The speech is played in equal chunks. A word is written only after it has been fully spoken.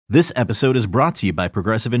This episode is brought to you by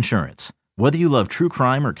Progressive Insurance. Whether you love true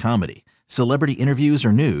crime or comedy, celebrity interviews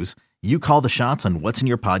or news, you call the shots on what's in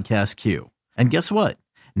your podcast queue. And guess what?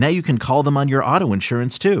 Now you can call them on your auto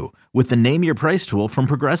insurance too with the Name Your Price tool from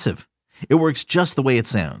Progressive. It works just the way it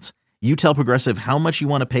sounds. You tell Progressive how much you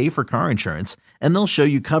want to pay for car insurance, and they'll show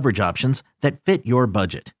you coverage options that fit your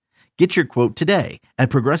budget. Get your quote today at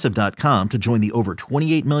Progressive.com to join the over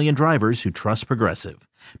 28 million drivers who trust Progressive.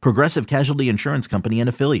 Progressive Casualty Insurance Company and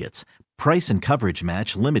Affiliates. Price and coverage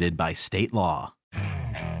match limited by state law.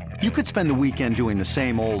 You could spend the weekend doing the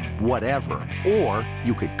same old whatever, or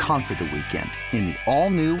you could conquer the weekend in the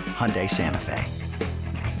all-new Hyundai Santa Fe.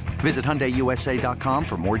 Visit HyundaiUSA.com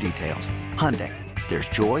for more details. Hyundai, there's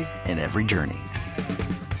joy in every journey.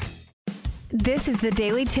 This is the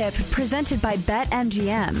Daily Tip presented by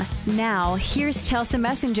BetMGM. Now, here's Chelsea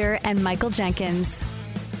Messenger and Michael Jenkins.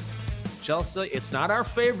 Chelsea, it's not our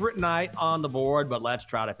favorite night on the board, but let's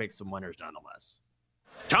try to pick some winners nonetheless.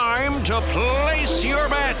 Time to place your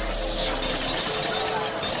bets.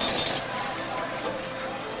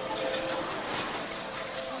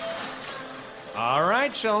 All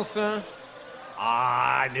right, Chelsea.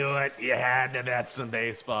 I knew it. You had to bet some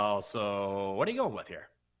baseball. So what are you going with here?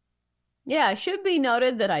 Yeah, it should be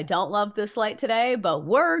noted that I don't love this slate today, but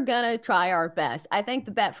we're going to try our best. I think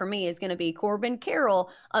the bet for me is going to be Corbin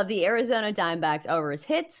Carroll of the Arizona Diamondbacks over his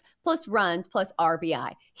hits plus runs plus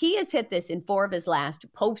RBI. He has hit this in 4 of his last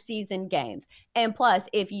postseason games. And plus,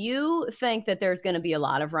 if you think that there's going to be a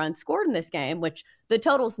lot of runs scored in this game, which the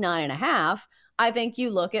total's 9.5, I think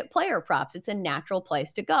you look at player props. It's a natural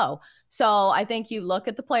place to go. So I think you look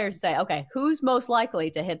at the players and say, okay, who's most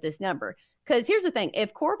likely to hit this number? Because here's the thing,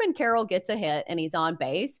 if Corbin Carroll gets a hit and he's on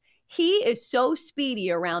base, he is so speedy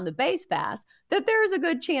around the base pass that there is a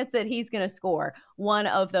good chance that he's going to score one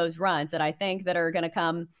of those runs that I think that are going to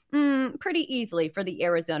come pretty easily for the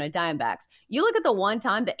Arizona Diamondbacks. You look at the one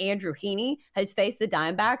time that Andrew Heaney has faced the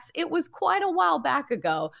Diamondbacks, it was quite a while back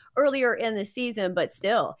ago, earlier in the season, but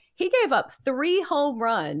still, he gave up 3 home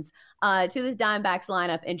runs to this Diamondbacks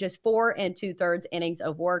lineup in just 4 2/3 innings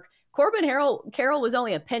of work. Corbin Carroll was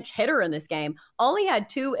only a pinch hitter in this game, only had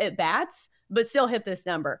 2 at-bats, but still hit this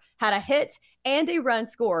number. Had a hit and a run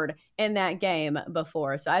scored in that game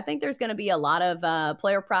before. So I think there's going to be a lot of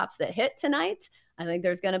player props that hit tonight. I think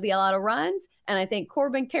there's going to be a lot of runs, and I think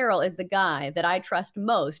Corbin Carroll is the guy that I trust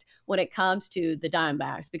most when it comes to the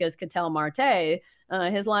Diamondbacks because Ketel Marte,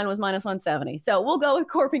 his line was minus 170. So we'll go with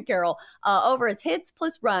Corbin Carroll over his hits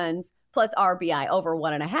plus runs plus RBI over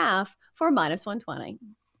 1.5 for minus 120.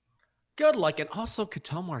 Good luck. And also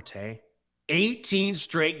Ketel Marte, 18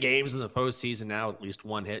 straight games in the postseason now, at least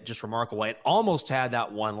 1 hit. Just remarkable. And almost had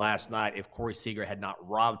that one last night if Corey Seager had not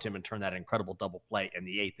robbed him and turned that incredible double play in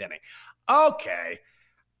the 8th inning. Okay.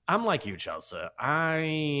 I'm like you, Chelsea. I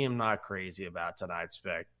am not crazy about tonight's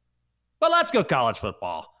pick. But let's go college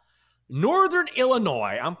football. Northern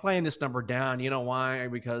Illinois. I'm playing this number down. You know why?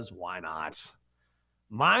 Because why not?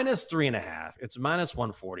 Minus 3.5. It's minus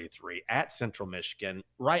 143 at Central Michigan.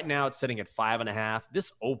 Right now it's sitting at 5.5.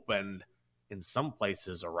 This opened in some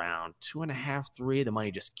places around 2.5, 3. The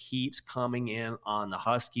money just keeps coming in on the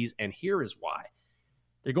Huskies. And here is why.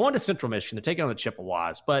 They're going to Central Michigan. They're taking on the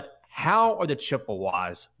Chippewas. But how are the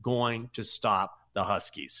Chippewas going to stop the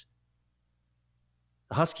Huskies?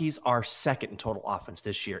 The Huskies are second in total offense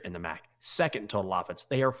this year in the MAC. Second in total offense.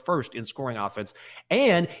 They are first in scoring offense.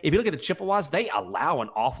 And if you look at the Chippewas, they allow an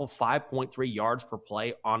awful 5.3 yards per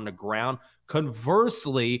play on the ground.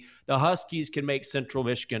 Conversely, the Huskies can make Central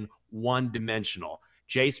Michigan one-dimensional.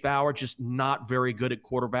 Jace Bauer just not very good at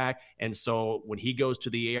quarterback, and so when he goes to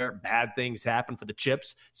the air, bad things happen for the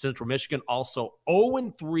Chips. Central Michigan also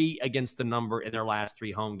 0-3 against the number in their last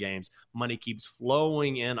 3 home games. Money keeps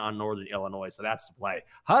flowing in on Northern Illinois, so that's the play.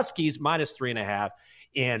 Huskies minus 3.5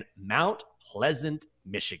 in Mount Pleasant,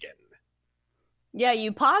 Michigan. Yeah,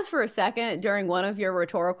 you paused for a second during one of your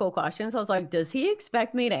rhetorical questions. I was like, does he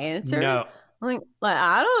expect me to answer? No. Like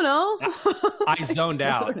I don't know. I zoned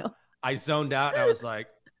out. I zoned out and I was like,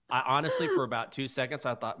 I honestly, for about 2 seconds,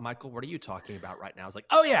 I thought, Michael, what are you talking about right now? I was like,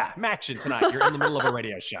 oh yeah, Maction tonight. You're in the middle of a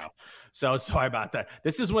radio show. So sorry about that.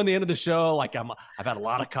 This is when the end of the show, like I've had a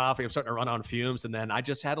lot of coffee. I'm starting to run on fumes. And then I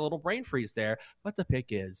just had a little brain freeze there. But the pick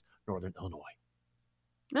is Northern Illinois.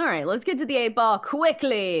 All right, let's get to the 8-ball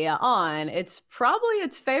quickly on. It's probably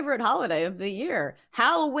its favorite holiday of the year.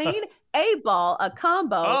 Halloween, 8-ball, a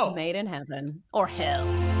combo made in heaven or hell.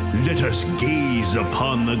 Let us gaze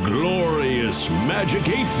upon the glorious magic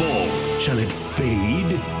 8-ball. Shall it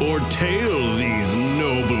fade or tail these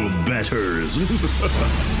noble betters?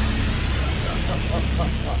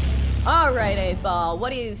 All right, 8-Ball. What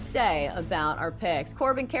do you say about our picks?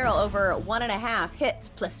 Corbin Carroll over 1.5 hits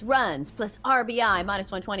plus runs plus RBI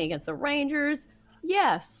 -120 against the Rangers.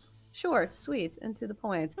 Yes. Short, sweet, and to the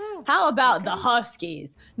point. How about the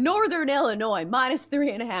Huskies? Northern Illinois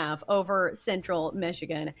 -3.5 over Central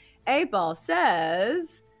Michigan. 8-Ball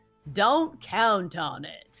says, don't count on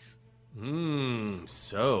it.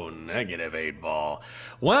 So negative, 8-Ball.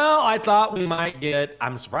 Well, I thought we might get,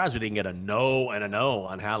 I'm surprised we didn't get a no and a no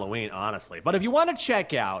on Halloween, honestly. But if you want to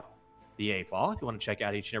check out the 8-Ball, if you want to check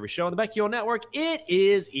out each and every show on the BetQL Network, it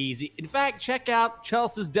is easy. In fact, check out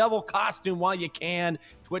Chelsea's devil costume while you can.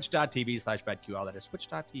 Twitch.tv/BetQL. That is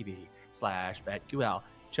Twitch.tv/BetQL.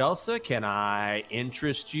 Chelsea, can I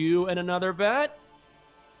interest you in another bet?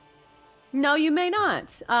 No, you may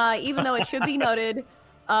not. Even though it should be noted,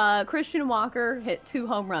 Christian Walker hit 2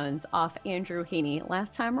 home runs off Andrew Heaney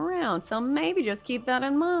last time around, so maybe just keep that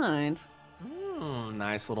in mind.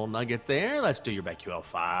 Nice little nugget there. Let's do your BetQL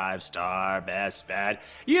 5-star best bet.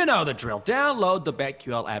 You know the drill. Download the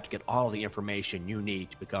BetQL app to get all the information you need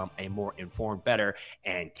to become a more informed bettor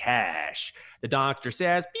and cash. The doctor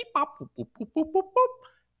says, beep, bop, boop, boop, boop, boop, boop, boop.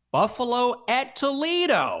 Buffalo at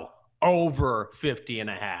Toledo, over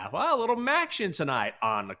 50.5. Well, a little action tonight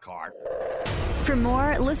on the card. For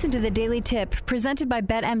more, listen to the Daily Tip presented by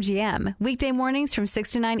BetMGM. Weekday mornings from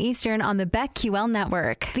 6 to 9 Eastern on the BetQL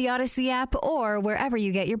Network, the Odyssey app, or wherever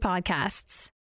you get your podcasts.